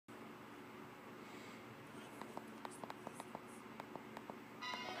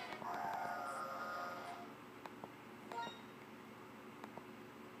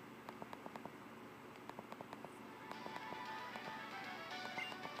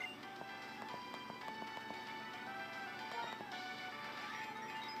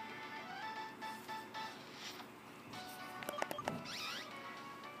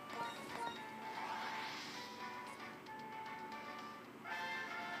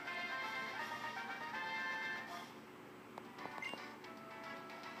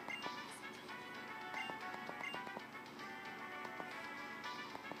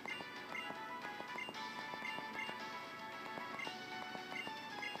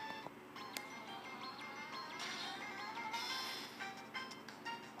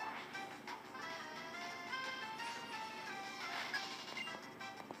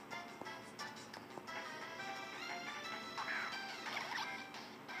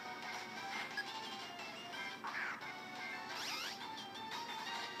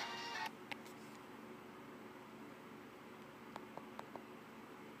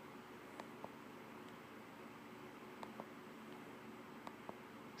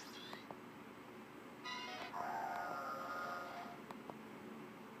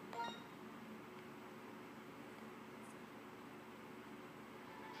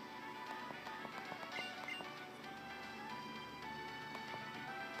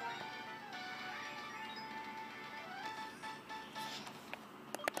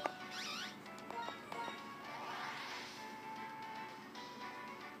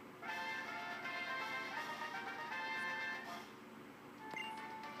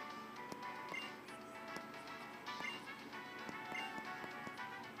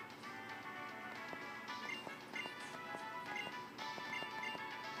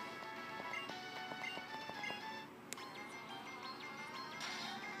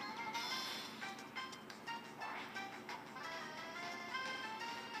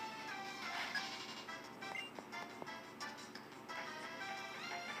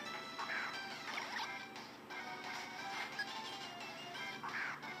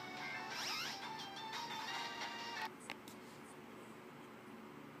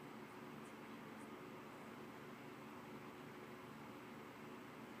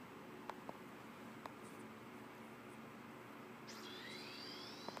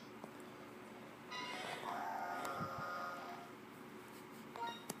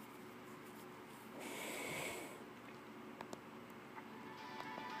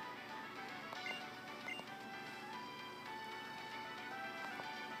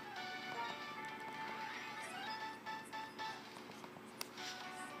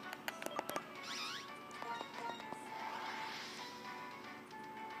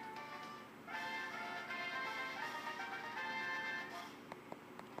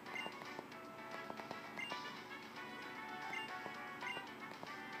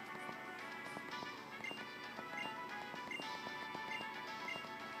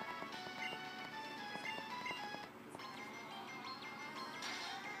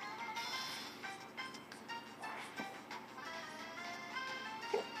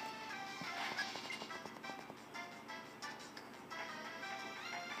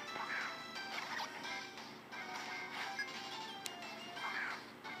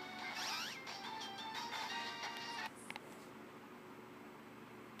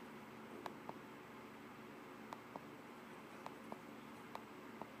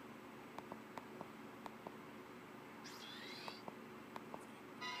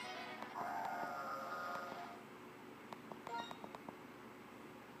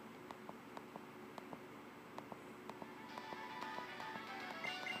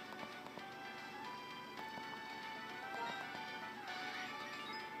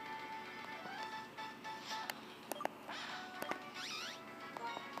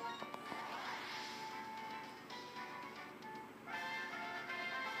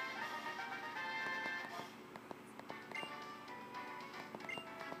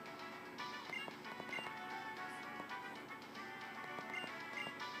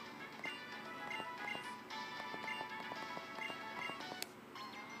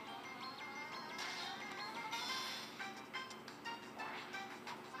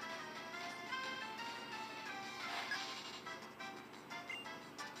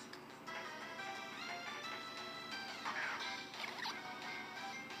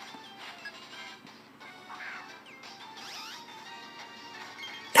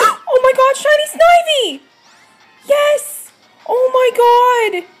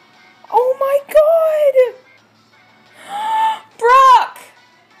god! Oh my god! Brooke!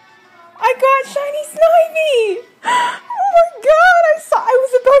 I got shiny Snivy! Oh my god! I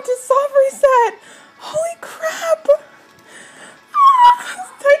was about to soft reset! Holy crap!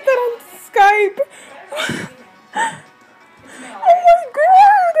 Let's type that on Skype. Oh my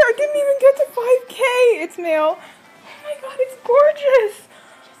god! I didn't even get to 5K! It's male. Oh my god, it's gorgeous!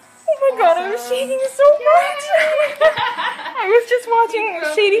 Oh my god, I'm shaking so much! I was just watching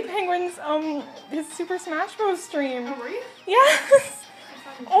Shady Penguin's his Super Smash Bros. Stream. Oh, were you? Yes!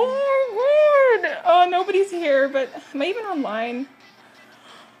 Oh my god! Oh, nobody's here, but am I even online?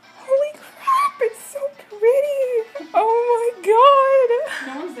 Holy crap, it's so pretty! Oh my god!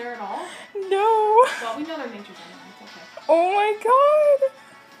 No one's there at all? No! Well, we know their nature's anyway, it's okay. Oh my god!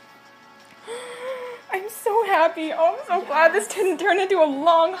 I'm so happy. Oh, I'm so glad this didn't turn into a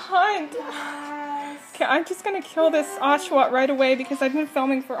long hunt. Yes. Okay, I'm just gonna kill this Oshawott right away because I've been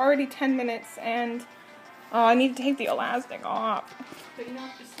filming for already 10 minutes and I need to take the elastic off. But you know,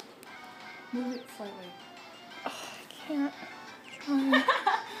 just move it slightly. Oh, I can't. Try.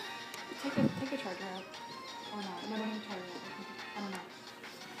 Take a charger out. Or not. No, don't even charge it. I don't know.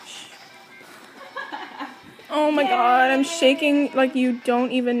 Oh my god, I'm shaking like you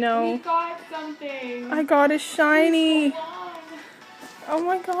don't even We know. got something. I got a shiny. So long. Oh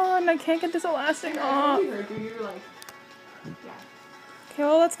my god, and I can't get this elastic off. You were like, yeah. Okay,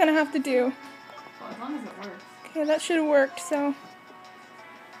 well that's gonna have to do. Well, as long as it works. Okay, that should have worked, so.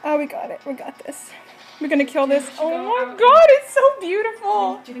 Oh, we got it. We got this. We're gonna kill this. Oh my god, it's so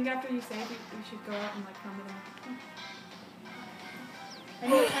beautiful. Do you think after you save, we should go out and like film it?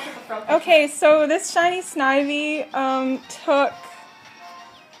 Okay, so this shiny Snivy took,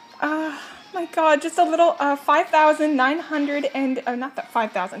 my god, just a little 5,900 and, not that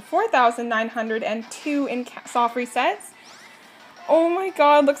 5,000, 4,902 in soft resets. Oh my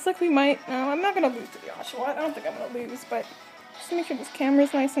god, looks like we might, no, I'm not gonna lose to the Oshawott. I don't think I'm gonna lose, but just make sure this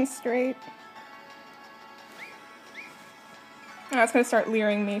camera's nice and straight. Oh, it's gonna start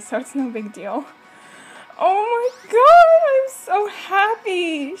leering me, so it's no big deal. Oh my god, I'm so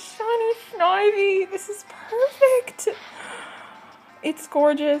happy! Shiny Snivy, this is perfect! It's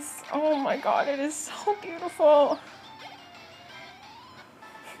gorgeous. Oh my god, it is so beautiful.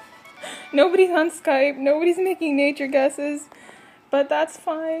 Nobody's on Skype, nobody's making nature guesses, but that's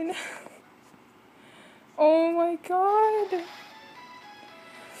fine. Oh my god.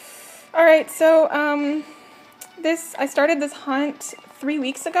 Alright, so, I started this hunt 3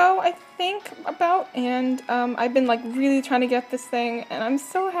 weeks ago, I think, and I've been like really trying to get this thing, and I'm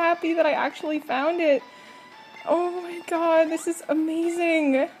so happy that I actually found it. Oh my god, this is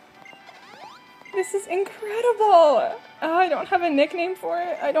amazing. This is incredible. I don't have a nickname for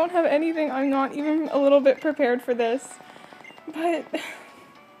it. I don't have anything. I'm not even a little bit prepared for this, but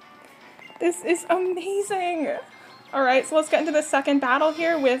this is amazing. Alright, so let's get into the second battle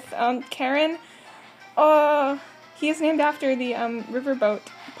here with Karen. He is named after the riverboat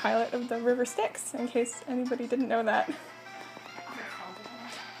pilot of the River Styx, in case anybody didn't know that.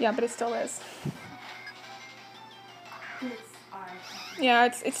 Yeah, but it still is. Yeah,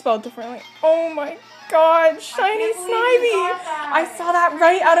 it's spelled differently. Oh my god, shiny Snivy! I saw that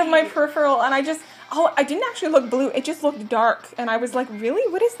right out of my peripheral, and I didn't actually look blue, it just looked dark, and I was like, really?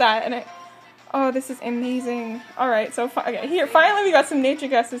 What is that? And oh, this is amazing. Alright, so okay, here, finally we got some nature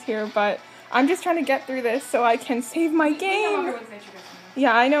guesses here, but I'm just trying to get through this so I can save my game.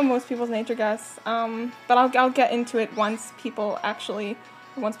 Yeah, I know most people's nature guess, but I'll get into it once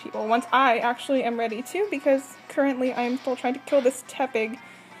I actually am ready to, because currently I am still trying to kill this tepig.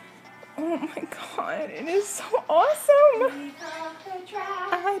 Oh my god, it is so awesome!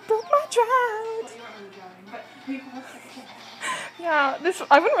 I broke my trout! Yeah,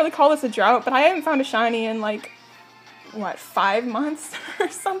 I wouldn't really call this a drought, but I haven't found a shiny in like, what, 5 months or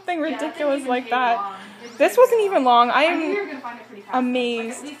something ridiculous like that. This wasn't even long. I am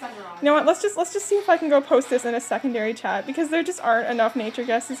amazed. You know what? Let's just see if I can go post this in a secondary chat, because there just aren't enough nature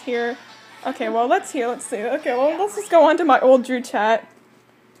guesses here. Okay, well let's see. Okay, well let's just go on to my old Drew chat.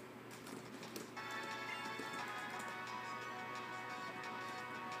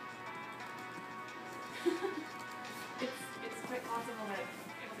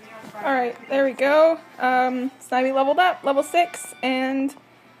 Alright, there we go. Snivy leveled up, level 6, and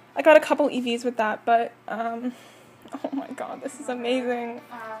I got a couple EVs with that, but, oh my god, this is amazing.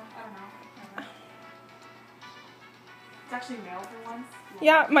 I don't know. It's actually male for once.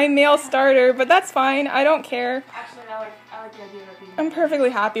 Yeah, my male starter, but that's fine. I don't care. Actually, I like the idea of it being... I'm perfectly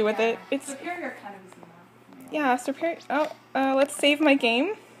happy with it. It's Superior kind of is enough. Yeah, superior. Oh, let's save my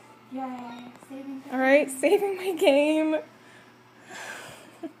game. Yay, saving. Alright, saving my game.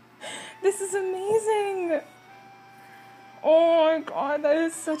 This is amazing. Oh my god, that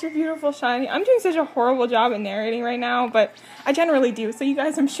is such a beautiful shiny. I'm doing such a horrible job at narrating right now, but I generally do, so you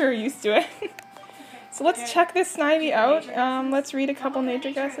guys I'm sure are used to it. So let's check this Snivy out. Let's read a couple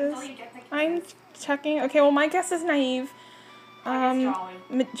nature guesses. I'm checking. Okay, well my guess is naive.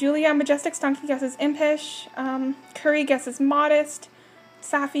 Julia Majestic Stunky guesses impish. Curry guesses modest.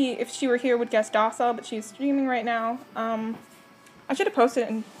 Safi, if she were here, would guess docile, but she's streaming right now. I should have posted it.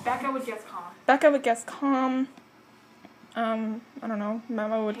 And Becca would guess calm. Becca would guess calm. I don't know.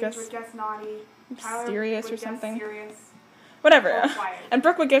 Mama would Paige guess would guess naughty. Tyler serious would or something. Guess serious. Whatever. Quiet. And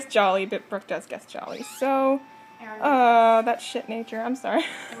Brooke would guess jolly, but Brooke does guess jolly. So, that's shit nature. I'm sorry.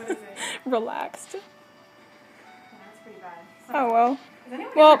 What is it? Relaxed. Yeah, that's pretty bad. Oh well.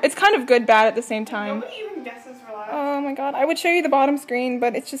 Well, it's kind of good, bad at the same time. Nobody even guesses relaxed. Oh my god. I would show you the bottom screen,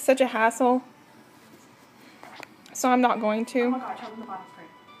 but it's just such a hassle. So I'm not going to. Oh my god, tell them the bottom screen.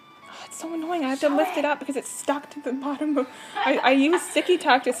 Oh, it's so annoying. I have to lift it up because it's stuck to the bottom of... I use sticky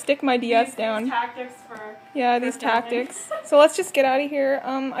tack to stick my DS down. These tactics for... Yeah, these tactics. So let's just get out of here.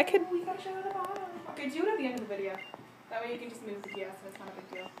 I could... We gotta show you the bottom. Okay, do it at the end of the video. That way you can just move the DS and it's not a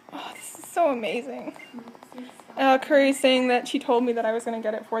big deal. Oh, this is so amazing. Curry's saying that she told me that I was going to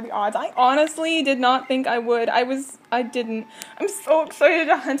get it for the odds. I honestly did not think I would. I didn't. I'm so excited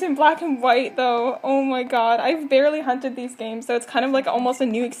to hunt in black and white, though. Oh my god. I've barely hunted these games, so it's kind of like almost a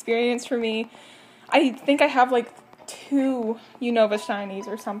new experience for me. I think I have like 2 Unova Shinies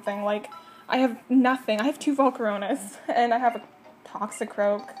or something. Like, I have nothing. I have 2 Volcaronas, and I have a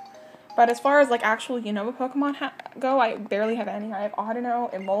Toxicroak. But as far as like actual Unova Pokemon go, I barely have any. I have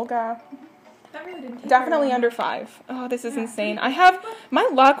Audino, Emolga. That really didn't take Definitely under 5. Oh, this is insane. I have, my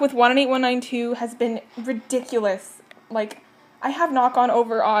luck with 181992 has been ridiculous. Like, I have not gone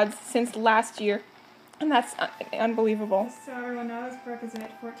over odds since last year, and that's unbelievable. So everyone knows Brooke is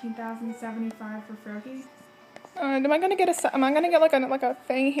at 14,075 for Froakie. Am I gonna get like a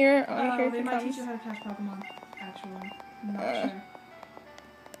thing here? Here They it might comes. teach you how to catch Pokemon, actually. I'm not sure.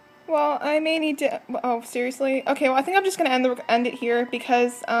 Well, I may need to. Oh, seriously? Okay. Well, I think I'm just gonna end it here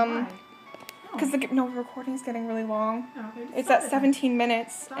because Why? because the recording's getting really long. No, okay, just It's stop at it 17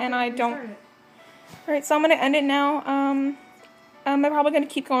 minutes, then. and Stop I it, don't. restart it. All right, so I'm gonna end it now. I'm probably gonna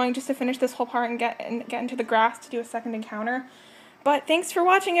keep going just to finish this whole part and get into the grass to do a second encounter. But thanks for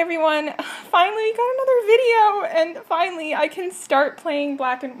watching, everyone. Finally, we got another video, and finally I can start playing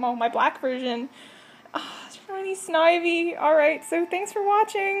my black version. Shiny Snivy. All right, so thanks for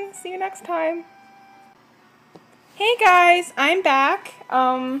watching. See you next time. Hey guys, I'm back.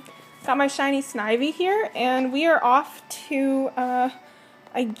 Got my shiny Snivy here, and we are off to,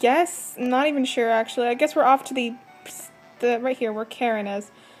 I guess, I'm not even sure actually. I guess we're off to the right here where Karen is.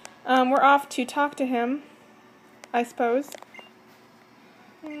 We're off to talk to him, I suppose.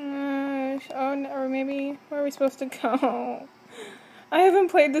 Oh, no, or maybe, where are we supposed to go? I haven't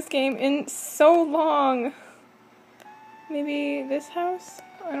played this game in so long. Maybe this house?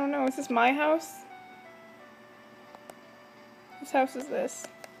 I don't know. Is this my house? Whose house is this?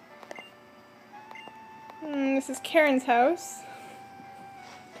 This is Karen's house.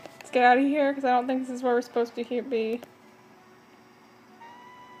 Let's get out of here because I don't think this is where we're supposed to be.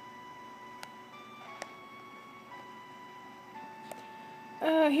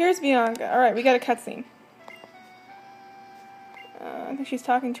 Here's Bianca. Alright, we got a cutscene. I think she's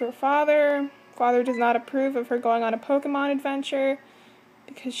talking to her father. Father does not approve of her going on a Pokemon adventure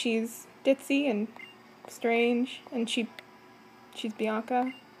because she's ditzy and strange, and she's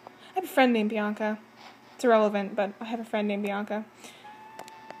Bianca. I have a friend named Bianca. It's irrelevant, but I have a friend named Bianca.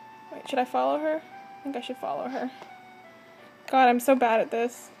 Wait, should I follow her? I think I should follow her. God, I'm so bad at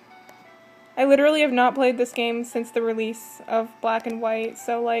this. I literally have not played this game since the release of Black and White,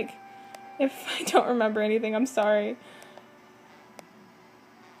 so like, if I don't remember anything, I'm sorry.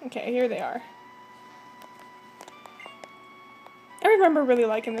 Okay, here they are. I remember really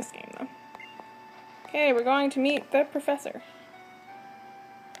liking this game, though. Okay, we're going to meet the professor.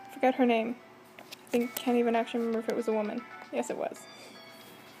 I forgot her name. Can't even actually remember if it was a woman. Yes, it was.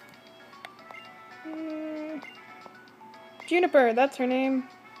 Juniper, that's her name.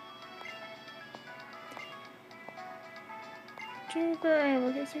 Juniper, and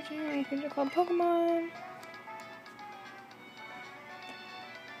we're researching on Creature Club Pokemon.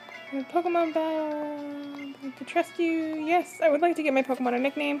 Pokemon battle. I'd like to trust you. Yes, I would like to get my Pokemon a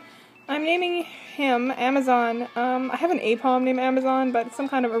nickname. I'm naming him Amazon. I have an Apom named Amazon, but it's some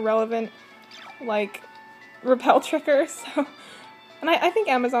kind of irrelevant, like, repel tricker, so... And I think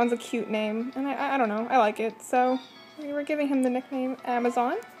Amazon's a cute name, and I don't know, I like it, so we were giving him the nickname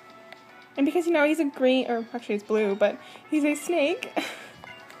Amazon. And because, you know, he's a green, or actually he's blue, but he's a snake.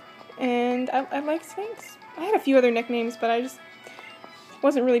 And I like Sphinx. I had a few other nicknames, but I just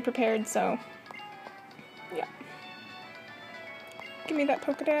wasn't really prepared, so yeah. Give me that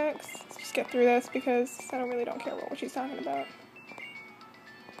Pokedex. Let's just get through this because I really don't care what she's talking about.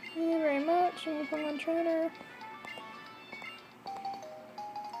 Thank you very much. I'm Pokemon Trainer.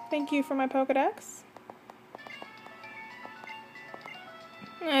 Thank you for my Pokedex.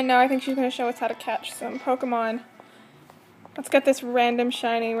 And now I think she's going to show us how to catch some Pokemon. Let's get this random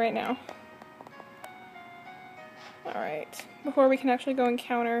shiny right now. Alright, before we can actually go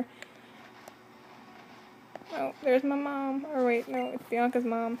encounter... Oh, there's my mom. Or wait, no, it's Bianca's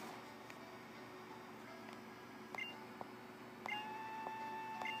mom.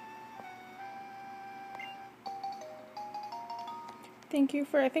 Thank you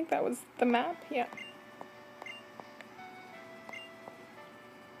for, I think that was the map, yeah.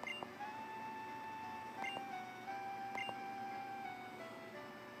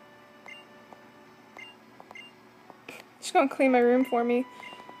 She's gonna clean my room for me.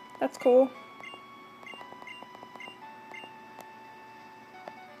 That's cool.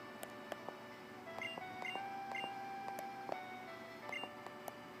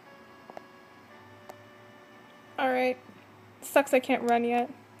 Alright. Sucks I can't run yet.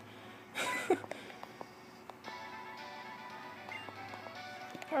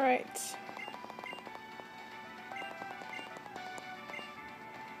 Alright.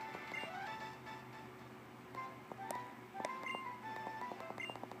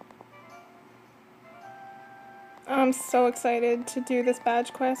 I'm so excited to do this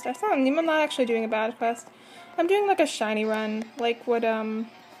badge quest. I'm not actually doing a badge quest. I'm doing like a shiny run, like what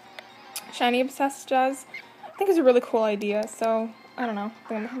ShinyObsessed does. I think it's a really cool idea, so I don't know. I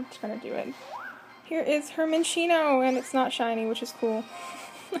think I'm just gonna do it. Here is her Minccino, and it's not shiny, which is cool.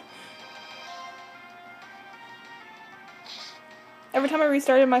 Every time I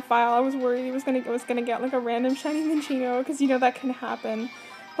restarted my file, I was worried it was gonna get like a random shiny Minccino, because you know that can happen,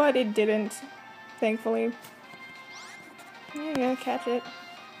 but it didn't, thankfully. Yeah, catch it.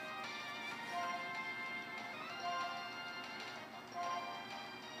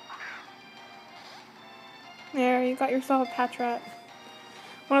 There, you got yourself a Patrat.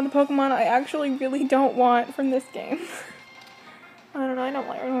 One of the Pokemon I actually really don't want from this game. I don't know, I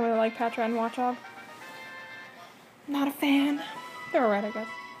don't really like Patrat and Watchog. Not a fan. They're alright, I guess.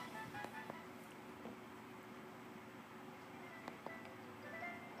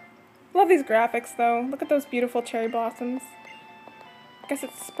 Love these graphics, though. Look at those beautiful cherry blossoms. I guess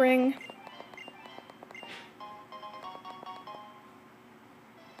it's spring.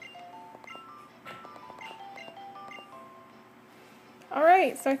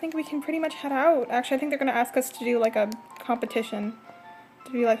 Alright, so I think we can pretty much head out. Actually, I think they're going to ask us to do like a competition.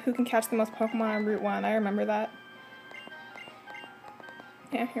 To be like, who can catch the most Pokemon on Route 1. I remember that.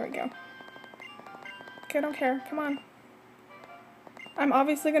 Yeah, here we go. Okay, I don't care. Come on. I'm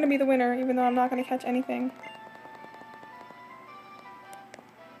obviously going to be the winner, even though I'm not going to catch anything.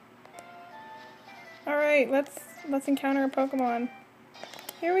 Alright, let's encounter a Pokemon.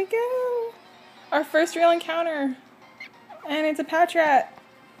 Here we go! Our first real encounter! And it's a Patrat!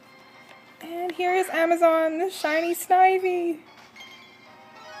 And here is Amazon, the shiny Snivy!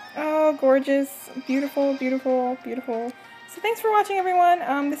 Oh, gorgeous. Beautiful, beautiful, beautiful. So thanks for watching,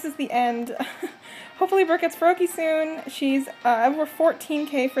 everyone. This is the end. Hopefully Brooke gets Froakie soon. She's over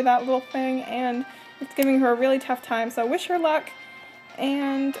 14K for that little thing, and it's giving her a really tough time. So wish her luck,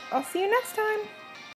 and I'll see you next time.